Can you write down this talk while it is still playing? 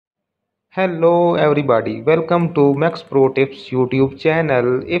Hello everybody, welcome to Max Pro Tips YouTube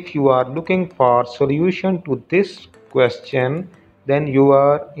channel. If you are looking for solution to this question, then you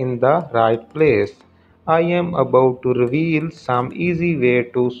are in the right place. I am about to reveal some easy way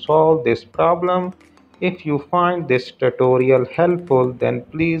to solve this problem. If you find this tutorial helpful, then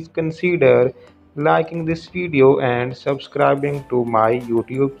please consider liking this video and subscribing to my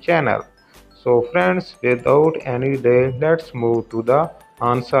YouTube channel. So friends, without any delay, let's move to the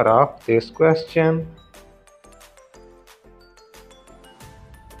answer of this question.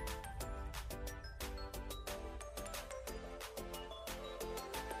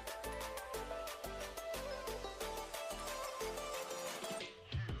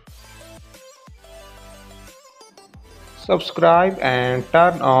 Subscribe and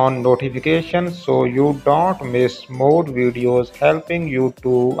turn on notifications so you don't miss more videos helping you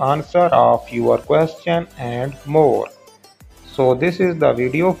to answer of your question and more. So this is the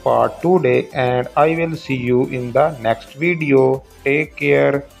video for today and I will see you in the next video. Take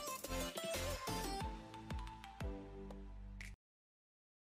care.